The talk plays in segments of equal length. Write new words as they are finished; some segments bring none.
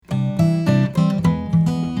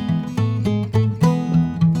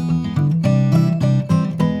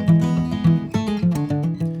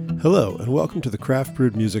Hello, and welcome to the Craft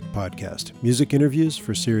Brewed Music Podcast, music interviews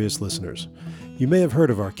for serious listeners. You may have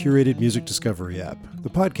heard of our curated music discovery app.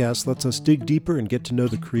 The podcast lets us dig deeper and get to know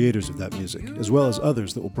the creators of that music, as well as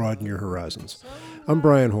others that will broaden your horizons. I'm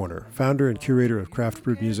Brian Horner, founder and curator of Craft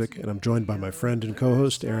Brewed Music, and I'm joined by my friend and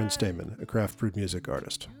co-host Aaron Stamen, a Craft Brewed Music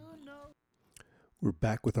artist. We're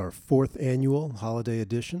back with our fourth annual holiday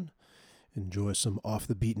edition. Enjoy some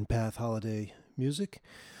off-the-beaten-path holiday music.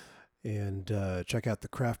 And check out the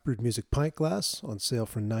Craft Brewed Music pint glass on sale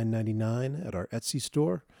for $9.99 at our Etsy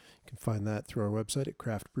store. You can find that through our website at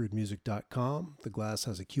craftbrewedmusic.com. The glass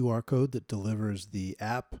has a QR code that delivers the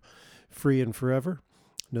app free and forever.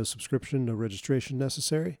 No subscription, no registration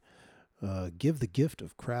necessary. Give the gift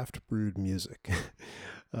of Craft Brewed Music.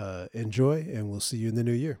 Enjoy, and we'll see you in the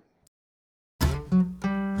new year.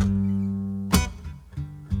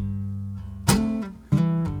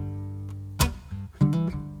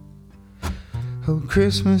 Oh,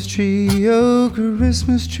 Christmas tree,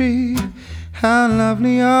 how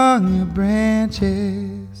lovely are your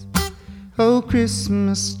branches. Oh,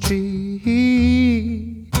 Christmas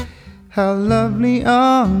tree, how lovely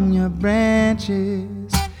are your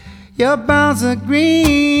branches. Your boughs are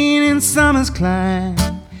green in summer's clime,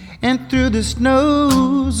 and through the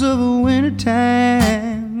snows of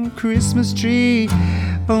wintertime. Oh, Christmas tree,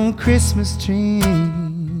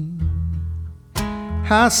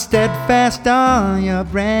 how steadfast are your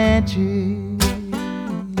branches.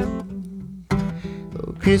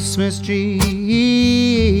 Oh, Christmas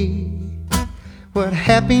tree, what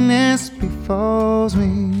happiness befalls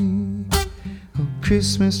me. Oh,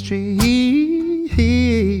 Christmas tree,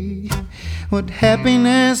 what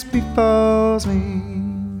happiness befalls me.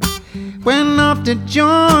 When off the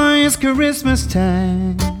joyous Christmas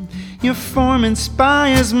time, your form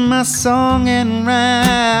inspires my song and rhyme.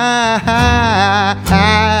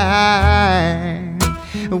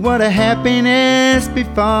 What a happiness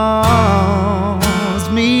befalls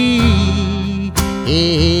me.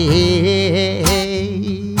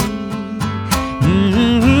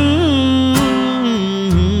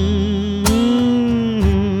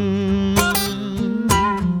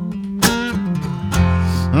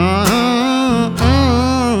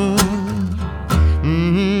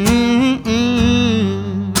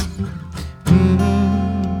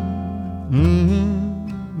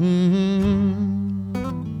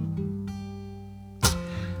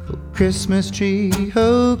 Christmas tree,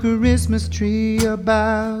 oh Christmas tree, your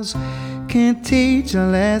boughs can teach a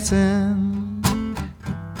lesson.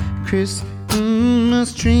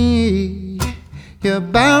 Christmas tree, your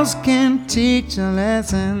boughs can teach a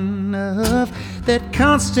lesson of that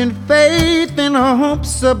constant faith and a hope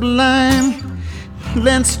sublime.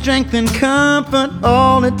 Lend strength and comfort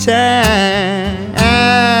all the time.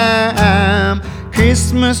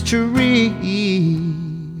 Christmas tree,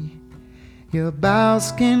 your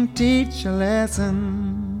boughs can teach a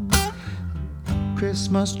lesson.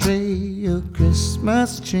 Christmas tree, oh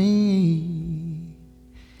Christmas tree,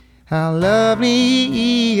 how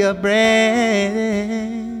lovely your branches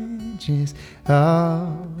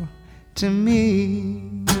are to me.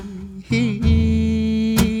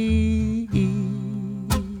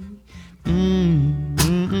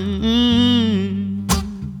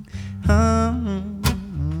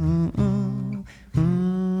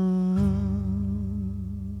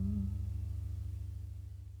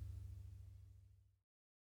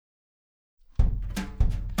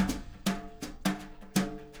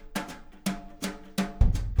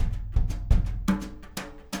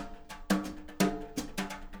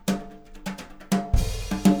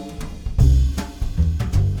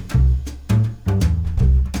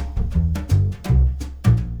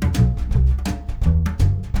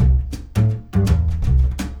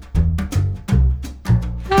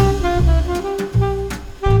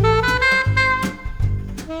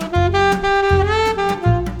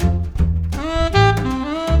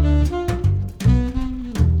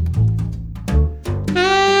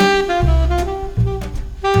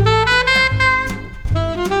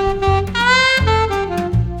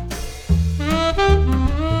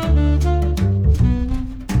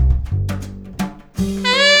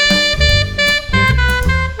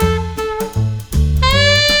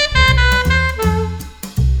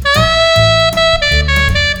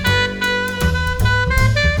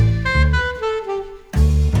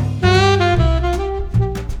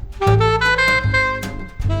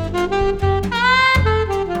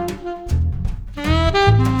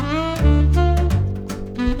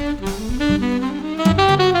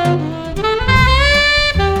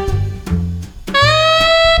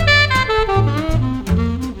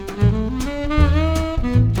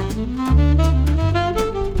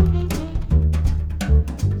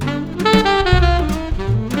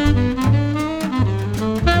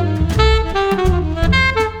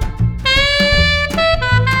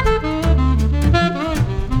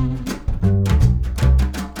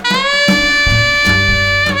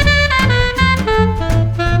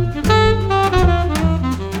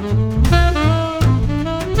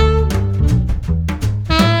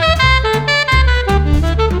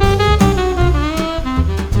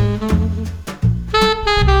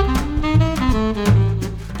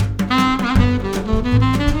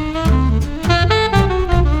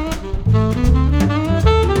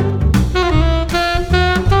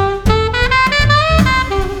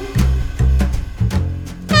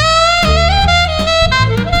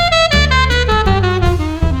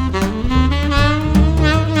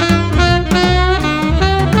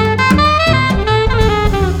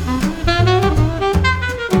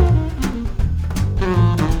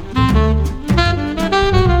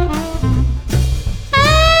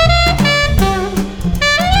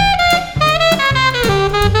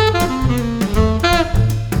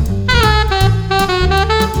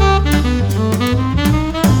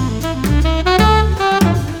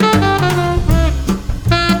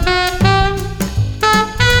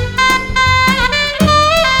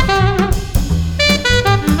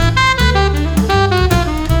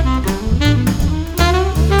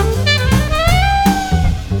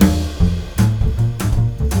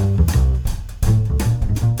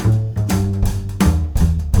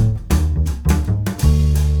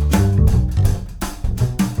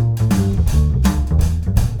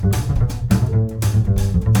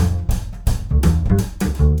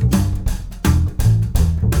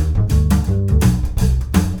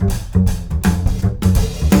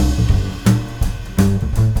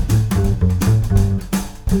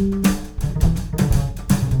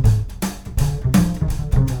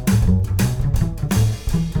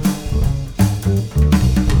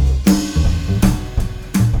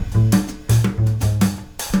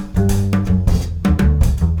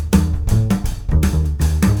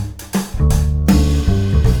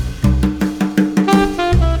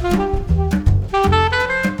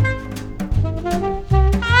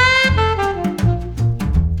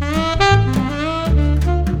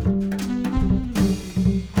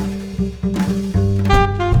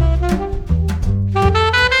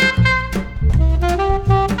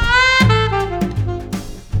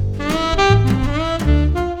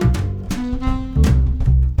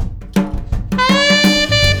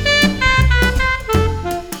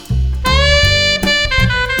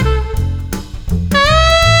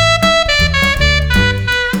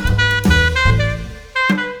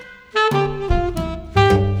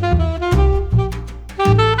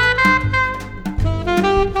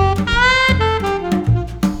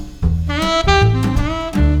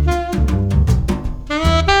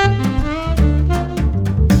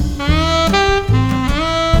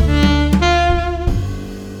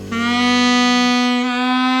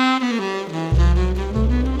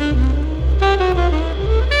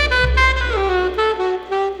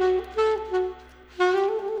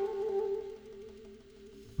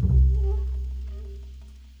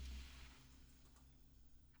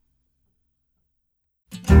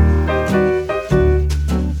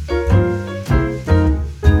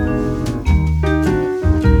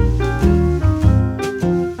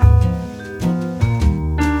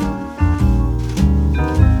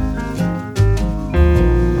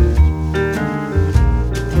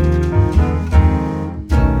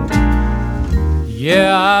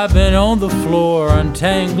 Yeah, I've been on the floor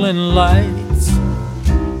untangling lights,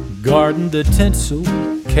 guarding the tinsel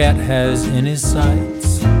cat has in his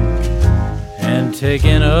sights, and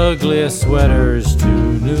taking ugly sweaters to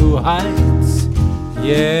new heights.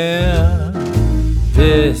 Yeah,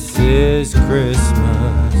 this is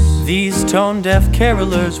Christmas. These tone-deaf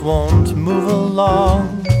carolers won't move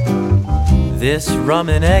along. This rum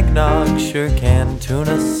and eggnog sure can tune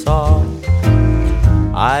a song.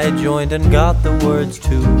 I joined and got the words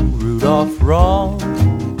to Rudolph wrong.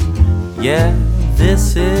 Yeah,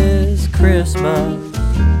 this is Christmas.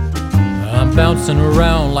 I'm bouncing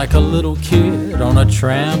around like a little kid on a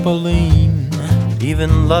trampoline,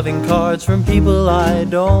 even loving cards from people I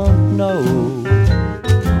don't know.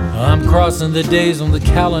 I'm crossing the days on the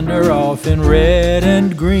calendar off in red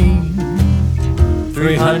and green.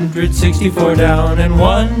 364 down and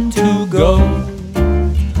 1 to go.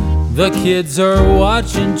 The kids are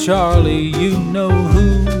watching Charlie, you know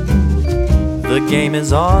who. The game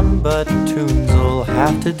is on, but tunes'll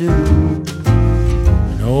have to do.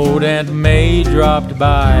 And old Aunt May dropped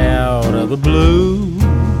by out of the blue.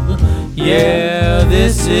 Yeah,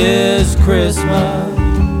 this is Christmas.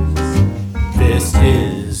 This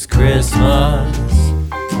is Christmas.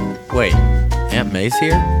 Wait, Aunt May's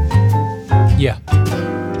here? Yeah.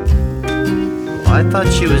 Well, I thought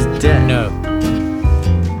she was dead. No.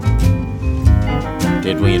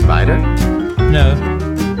 Did we invite her? No.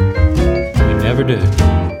 We never do.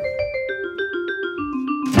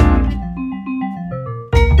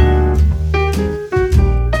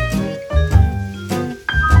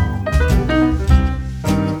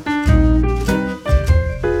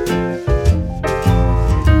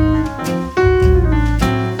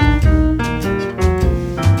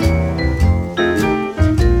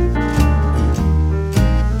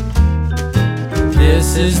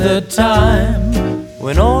 This is the time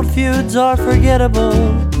when old feuds are forgettable,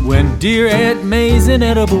 when dear Aunt May's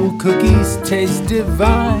inedible cookies taste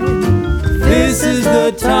divine. This is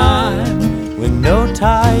the time when no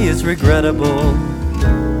tie is regrettable.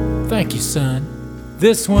 Thank you, son.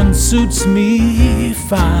 This one suits me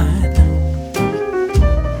fine.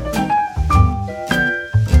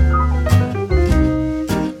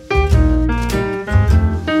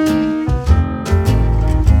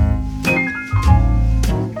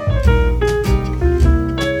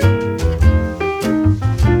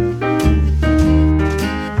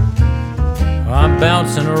 I'm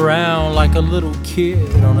bouncing around like a little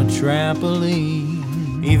kid on a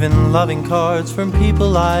trampoline, even loving cards from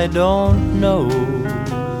people I don't know.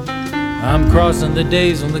 I'm crossing the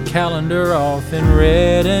days on the calendar off in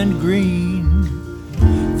red and green.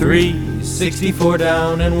 364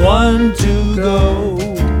 down and 1 to go.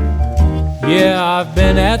 Yeah, I've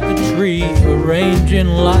been at the tree arranging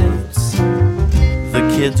lights. The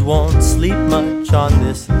kids won't sleep much on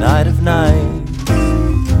this night of nights.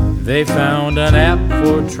 They found an app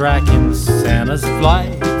for tracking Santa's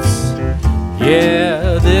flights.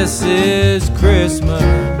 Yeah, this is Christmas.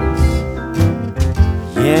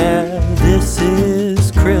 Yeah, this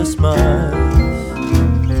is Christmas.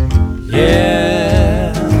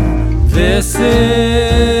 Yeah, this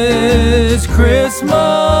is Christmas.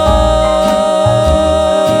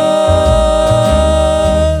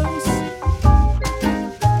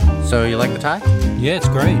 So you like the tie? Yeah, it's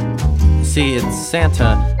great. See, it's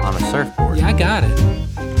Santa on a surfboard. Yeah, I got it.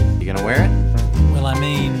 You gonna wear it? Well, I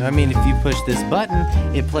mean, if you push this button,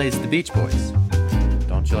 it plays the Beach Boys.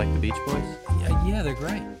 Don't you like the Beach Boys? yeah, they're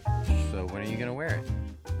great. So when are you gonna wear it?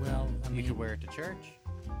 Well, You could wear it to church.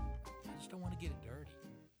 I just don't want to get it dirty.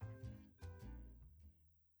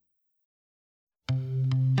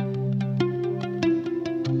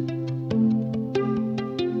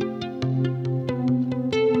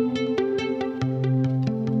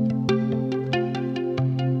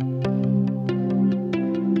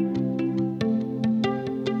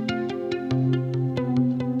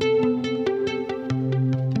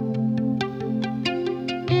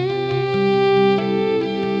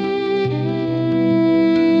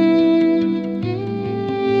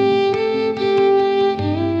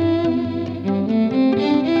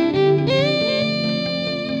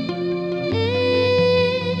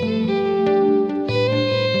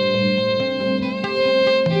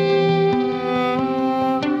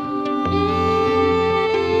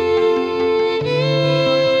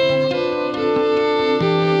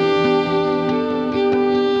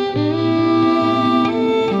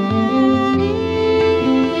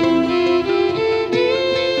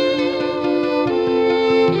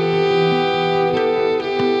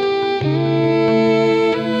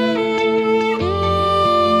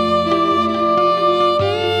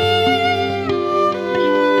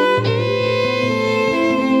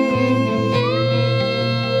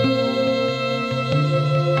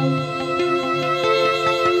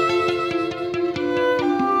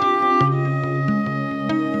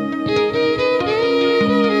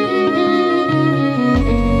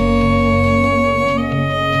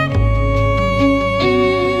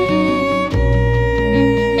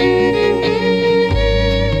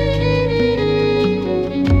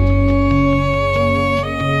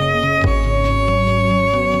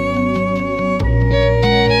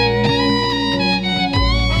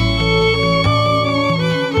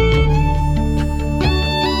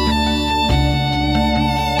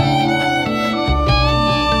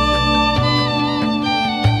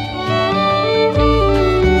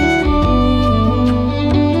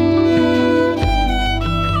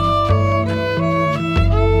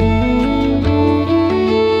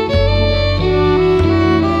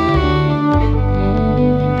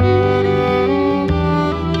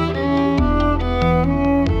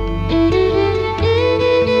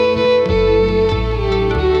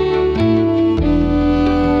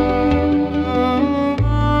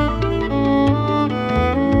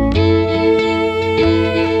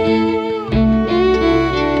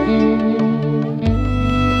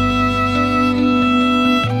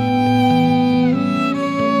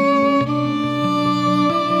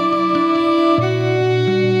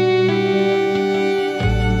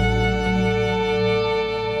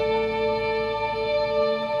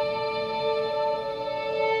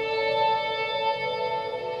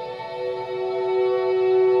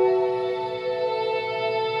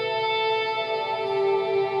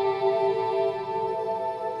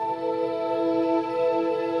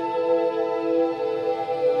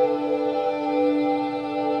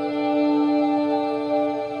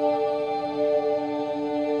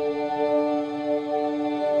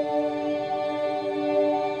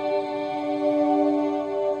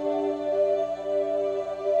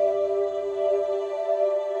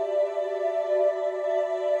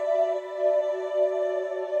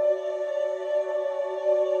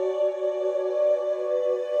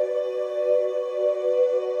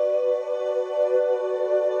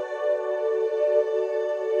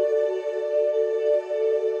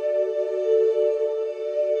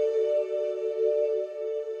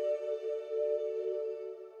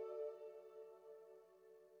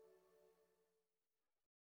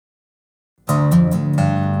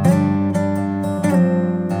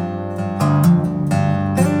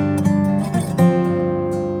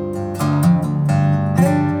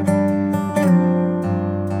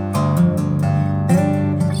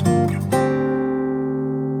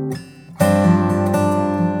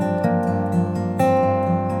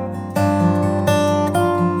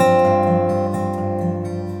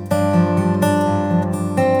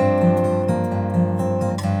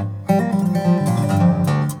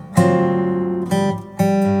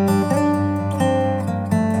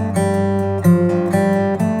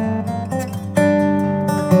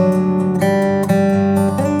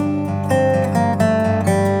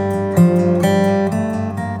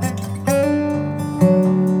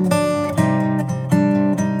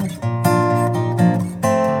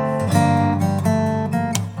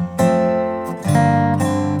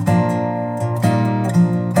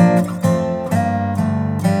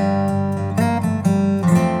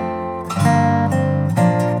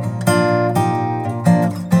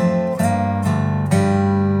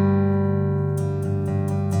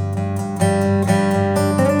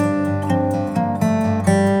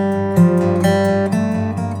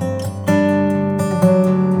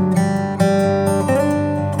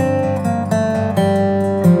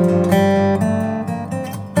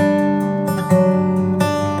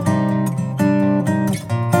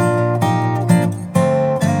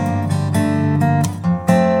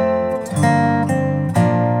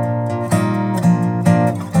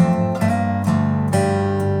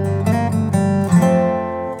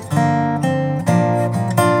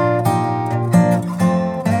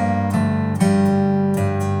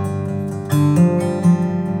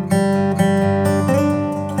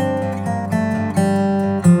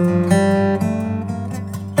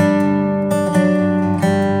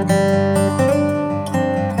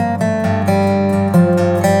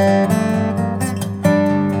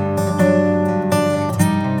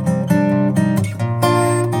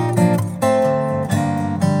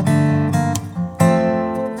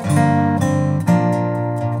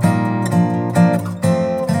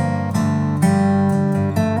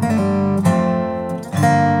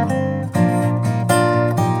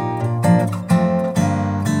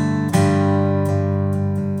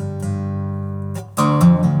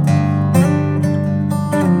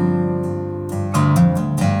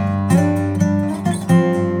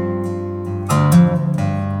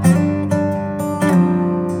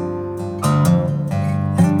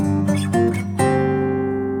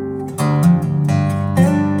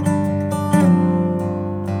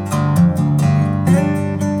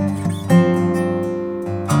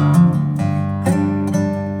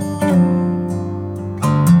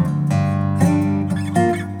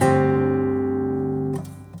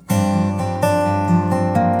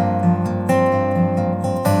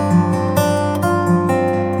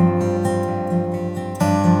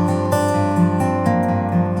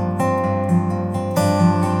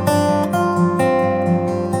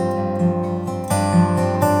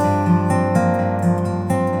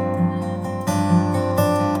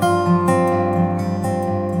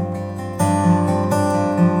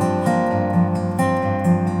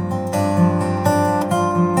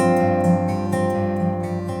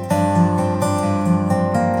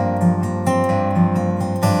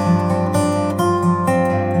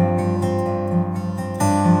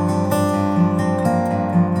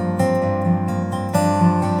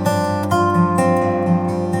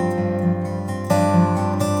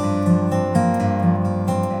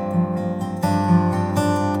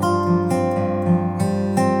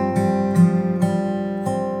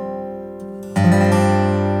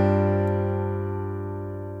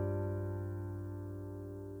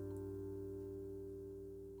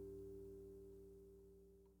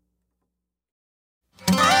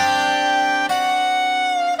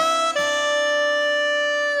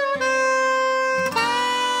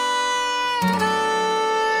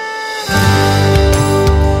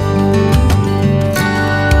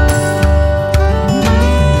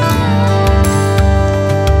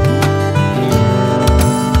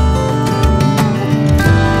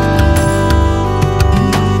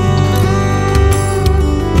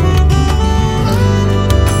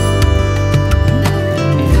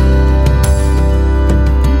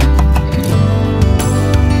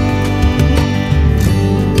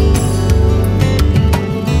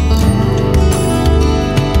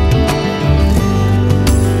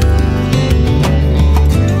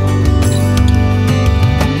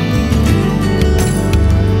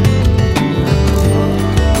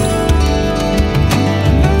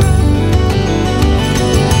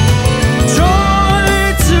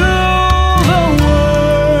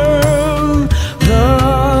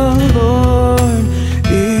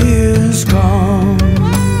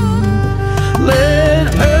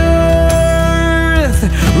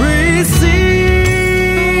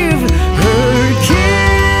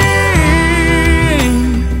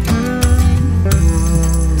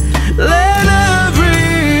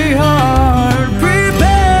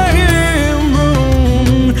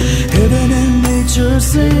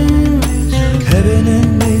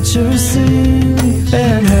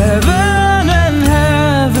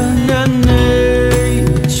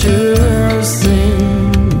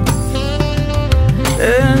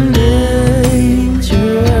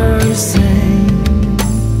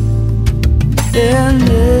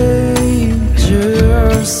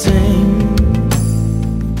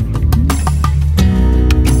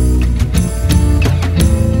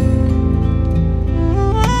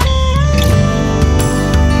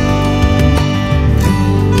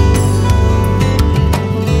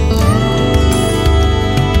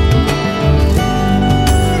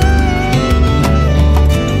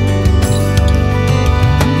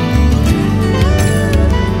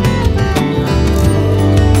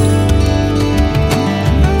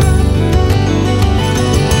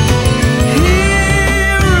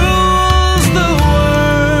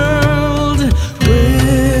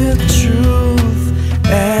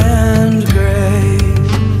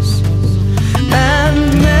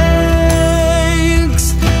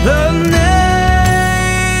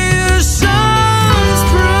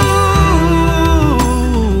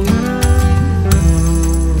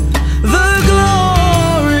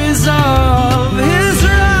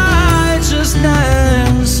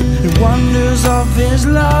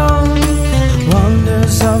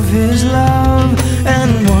 of his love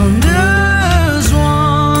and wonders,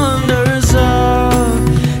 wonders of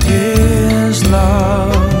his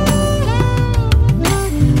love,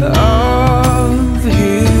 of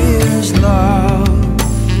his love,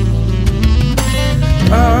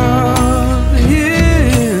 of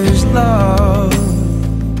his love.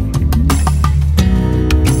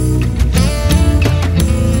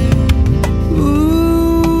 Ooh.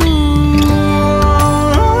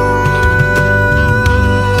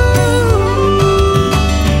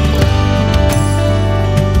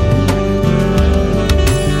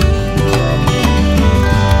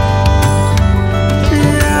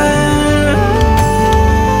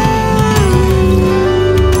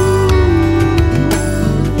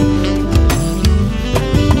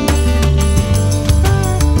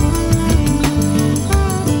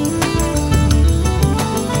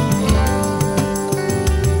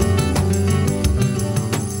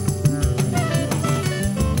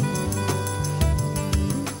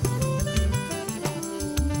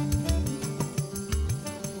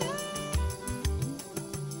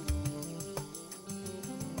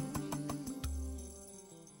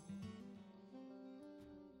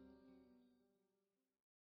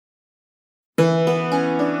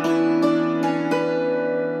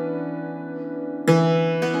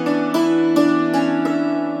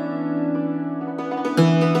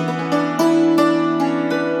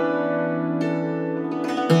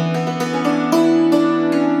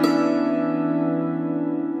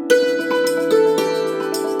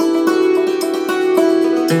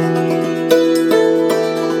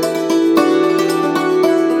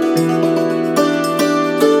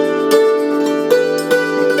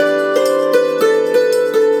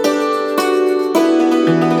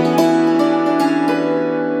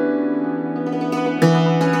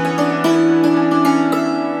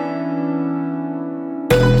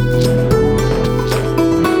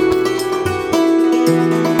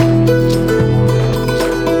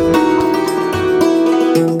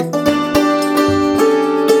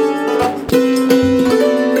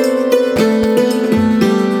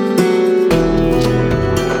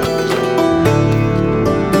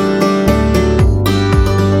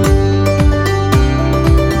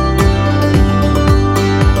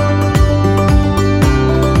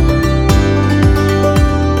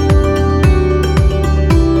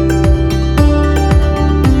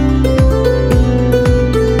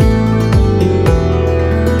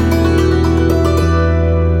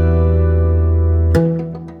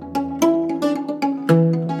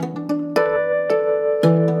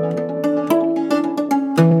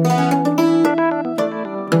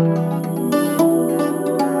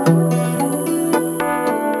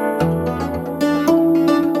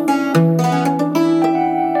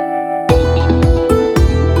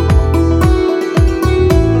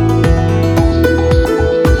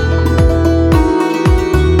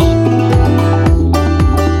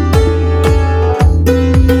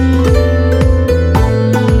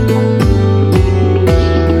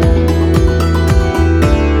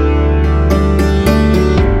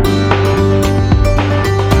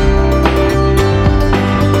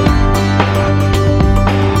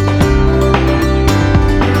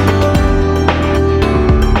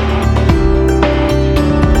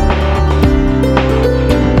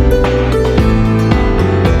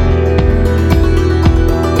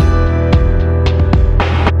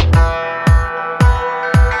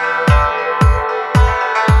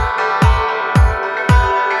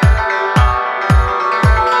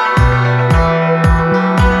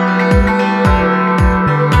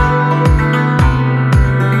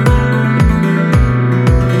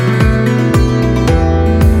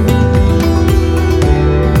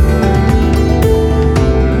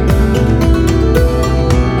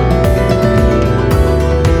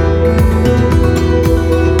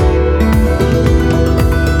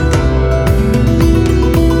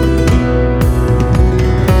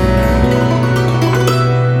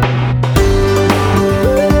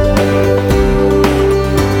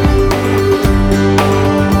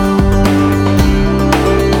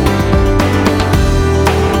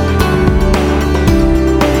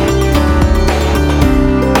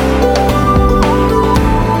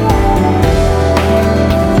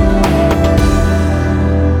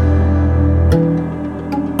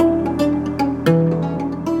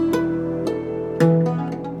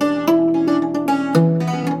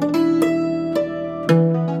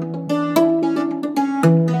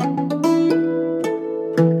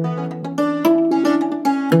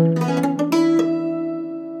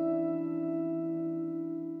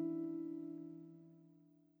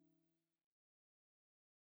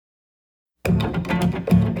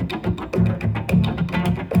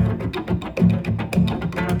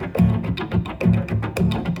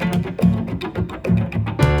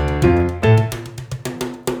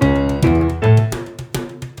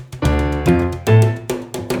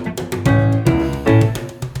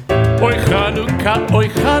 Chanukka, oi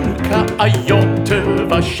Chanukka, a jonte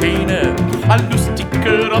was schöne, a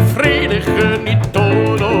lustiger, a fröhlicher, nicht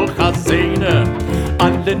Tolo Hasene.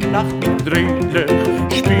 Alle Nacht mit Dröhler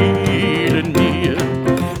spielen wir,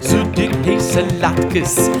 so dick heiße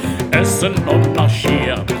Latkes, essen und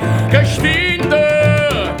Naschier.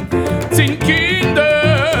 Geschwinde, 10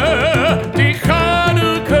 Kinder, die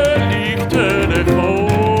Chanukka liegt in der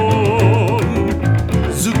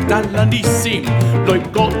Sucht Alanissim,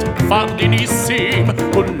 läuft Gott Fadinissim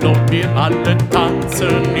und lob wir alle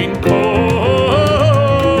tanzen in Chor.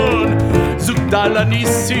 Sucht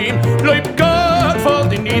Alanissim, läuft Gott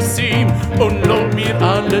Fadinissim und lob wir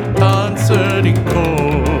alle tanzen in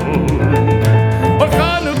Chor. Oh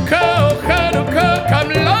Chanukka,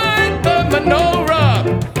 come light the menorah.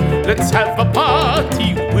 Let's have a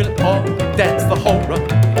party, we'll all dance the hora.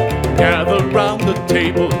 Gather round the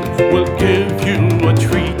table, we'll give you a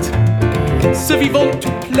treat. Savivon to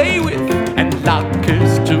play with and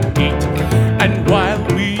latkes to eat. And while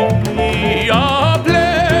we are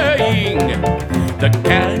playing, the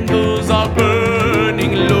candles are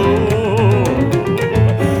burning low.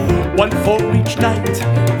 One for each night,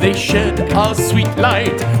 they shed a sweet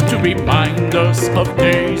light to remind us of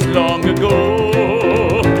days long ago.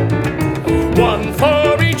 One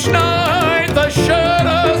for each night, they shed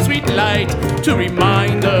a sweet light to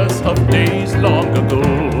remind us of days long ago.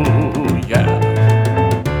 Yeah.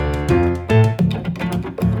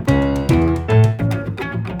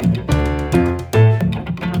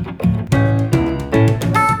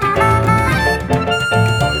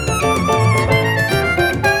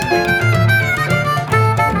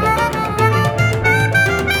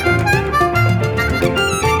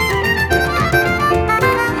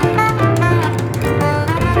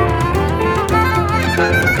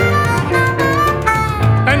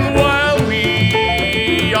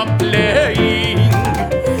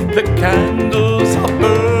 Candles are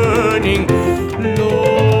burning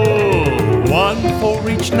low. One for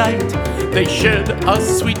each night, they shed a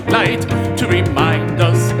sweet light to remind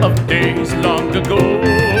us of days long ago.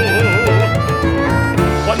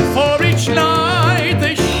 One for each night,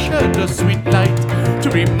 they shed a sweet light to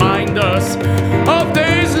remind us of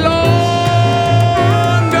days long ago.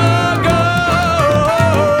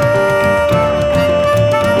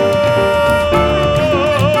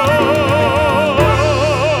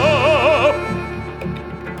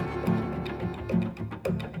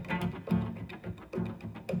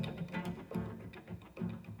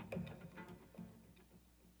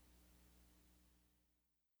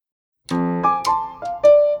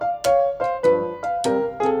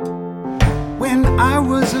 When I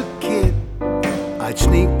was a kid, I'd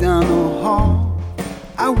sneak down the hall.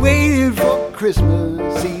 I waited for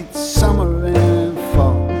Christmas each summer and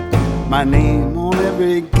fall. My name on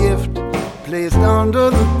every gift placed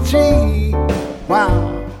under the tree.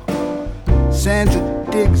 Wow, Santa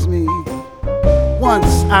digs me.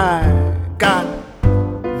 Once I got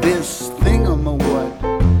this thing-a-ma-what,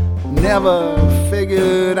 never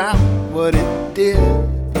figured out what it did.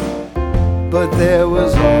 But there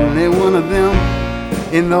was only one of them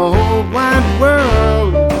in the whole wide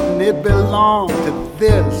world, and it belonged to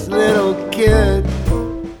this little kid.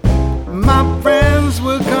 My friends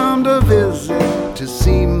would come to visit to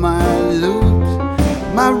see my loot,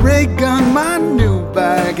 my ray gun, my new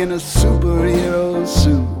bag, and a superhero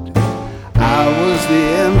suit. I was the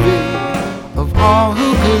envy of all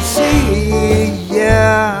who could see.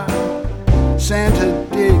 Yeah, Santa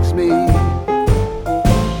digs me.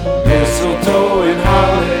 Mistletoe and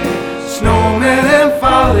holly, snowmen and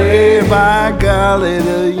folly. By golly,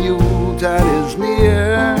 the Yuletide is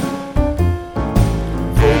near.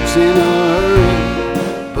 Folks in a hurry,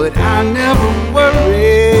 but I never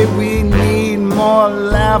worry. We need more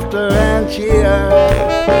laughter and cheer.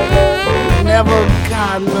 Never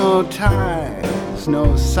got no ties,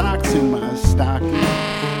 no socks in my stocking.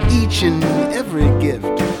 Each and every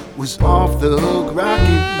gift was off the hook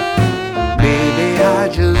rocking. Maybe I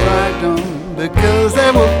just liked them because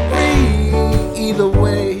they were free. Either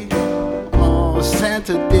way, oh,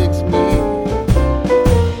 Santa digs me.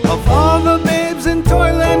 Of all the babes in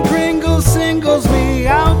Toyland, Pringles singles me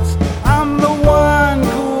out. I'm the one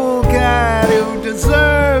cool cat who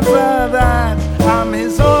deserves that. I'm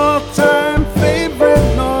his all-time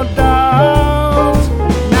favorite, no doubt.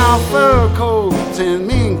 Now fur coats and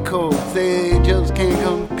mink coats, they just can't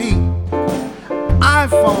compete.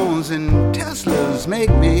 iPhones and Teslas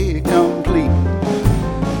make me complete.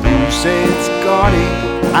 You say it's gaudy,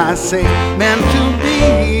 I say meant to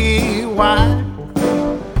be. Why?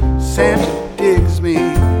 Santa digs me.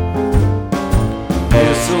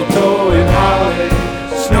 Mistletoe and holly,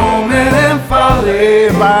 snowmen and folly. worry,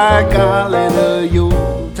 by golly, the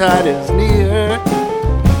Yuletide is near.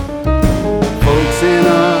 Folks in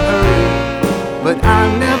a hurry, but I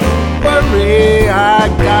never worry. I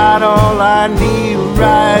got all I need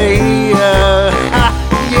right here.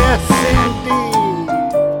 Yes, indeed.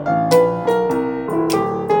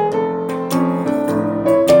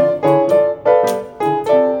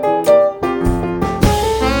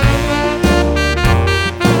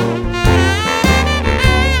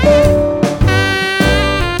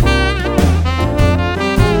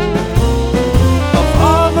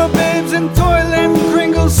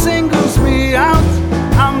 Singles me out.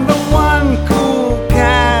 I'm the one cool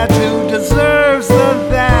cat who deserves the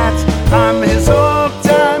that. I'm his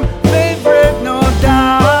all-time favorite, no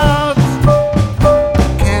doubt.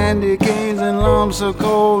 Candy canes and lumps so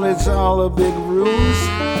cold, it's all a big ruse.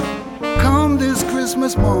 Come this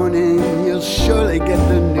Christmas morning, you'll surely get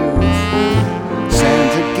the news.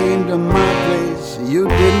 Santa came to my place, you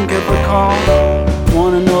didn't get the call.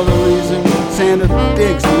 Wanna know the reason? Santa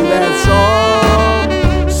digs me, that's all.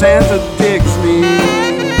 Santa digs me.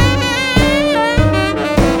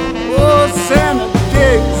 Oh, Santa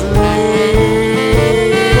digs me.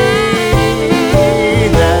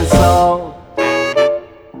 That's all.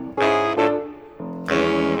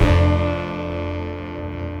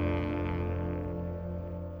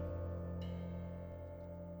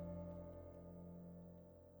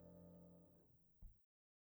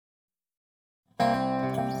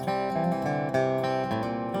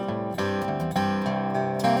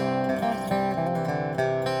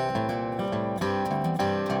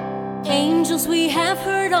 Angels we have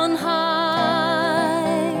heard on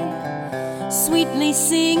high, sweetly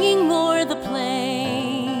singing o'er the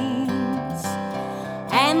plains,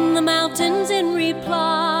 and the mountains in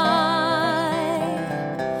reply,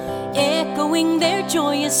 echoing their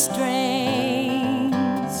joyous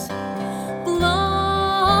strains. Gloria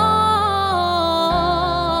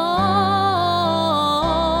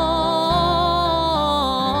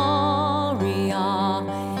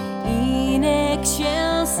in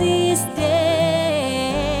excelsis Deo.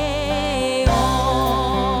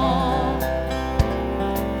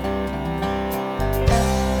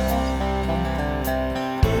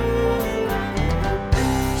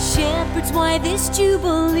 Shepherds, why this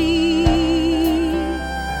jubilee?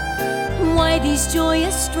 Why these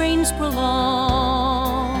joyous strains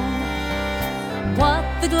prolong? What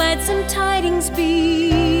the gladsome tidings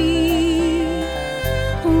be,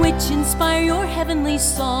 which inspire your heavenly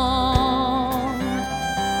song?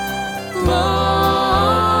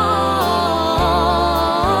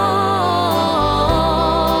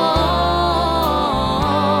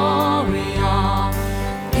 Gloria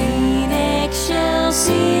in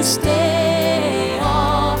excelsis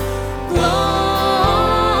Deo.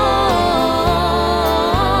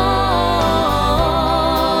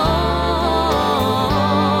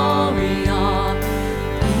 Gloria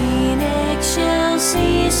in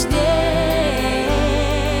excelsis Deo.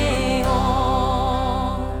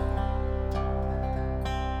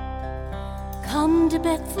 Come to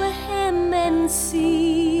Bethlehem and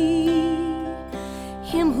see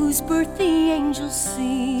him whose birth the angels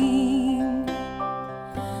sing.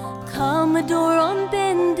 Come adore on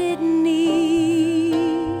bended knee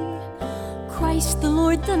Christ the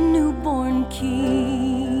Lord, the newborn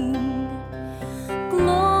King.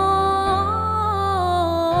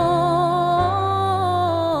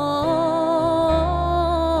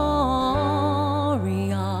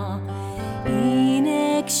 Gloria in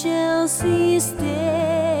excelsis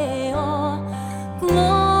Deo.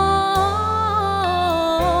 Gloria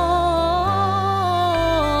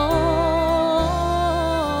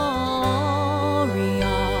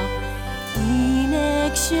in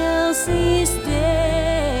excelsis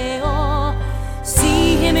Deo.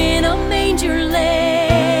 See him in a manger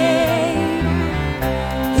laid,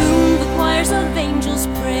 whom the choirs of angels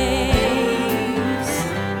praise.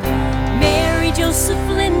 Mary, Joseph,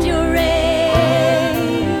 lend your aid,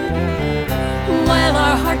 while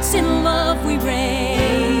our hearts in love we raise.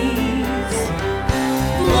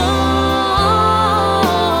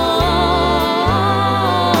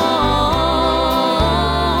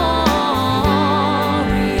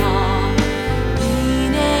 Gloria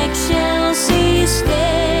in excelsis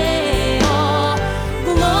Deo.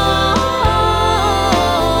 Gloria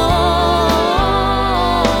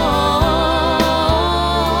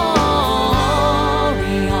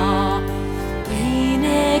in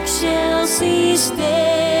excelsis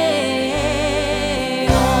Deo.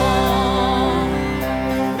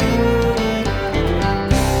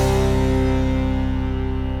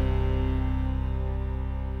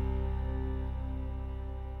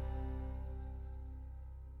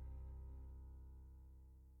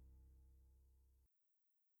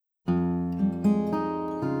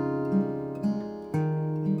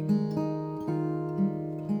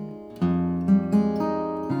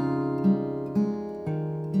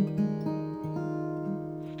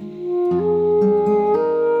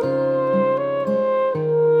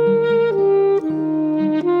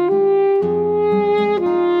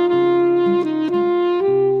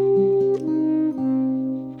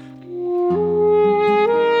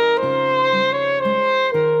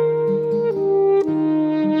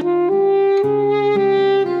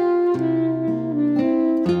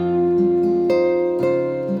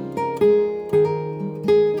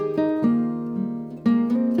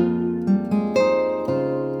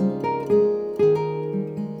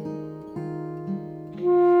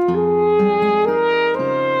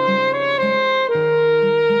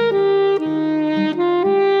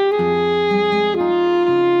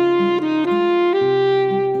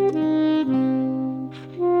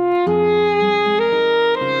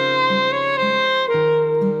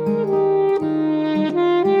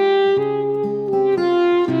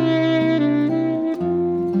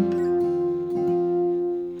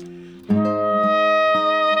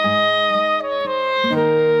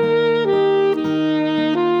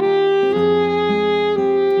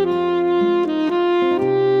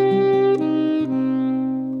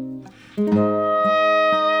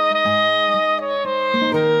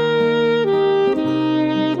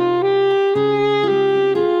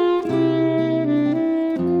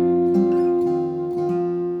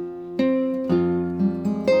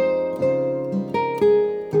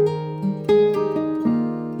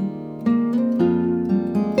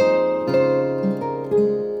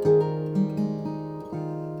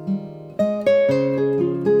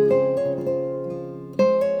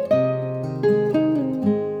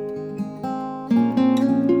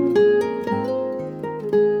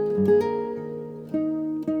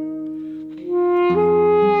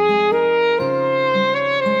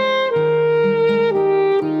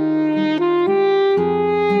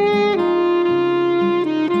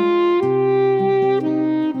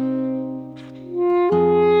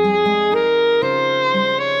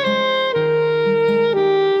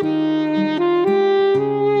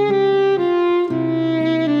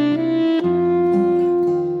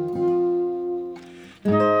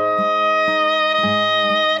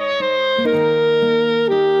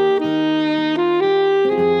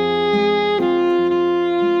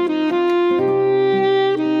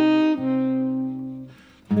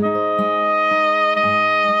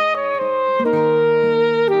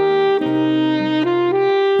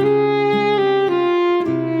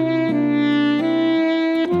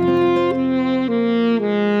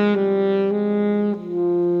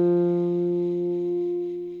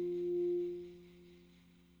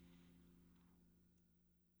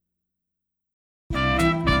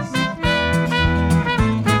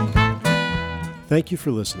 Thank you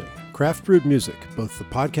for listening. Craft Brewed Music, both the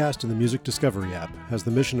podcast and the Music Discovery app, has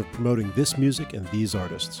the mission of promoting this music and these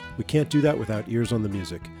artists. We can't do that without ears on the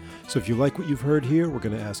music. So if you like what you've heard here, we're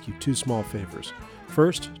going to ask you 2 small favors.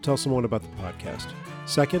 First, tell someone about the podcast.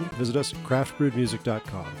 Second, visit us at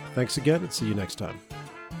craftbrewedmusic.com. Thanks again, and see you next time.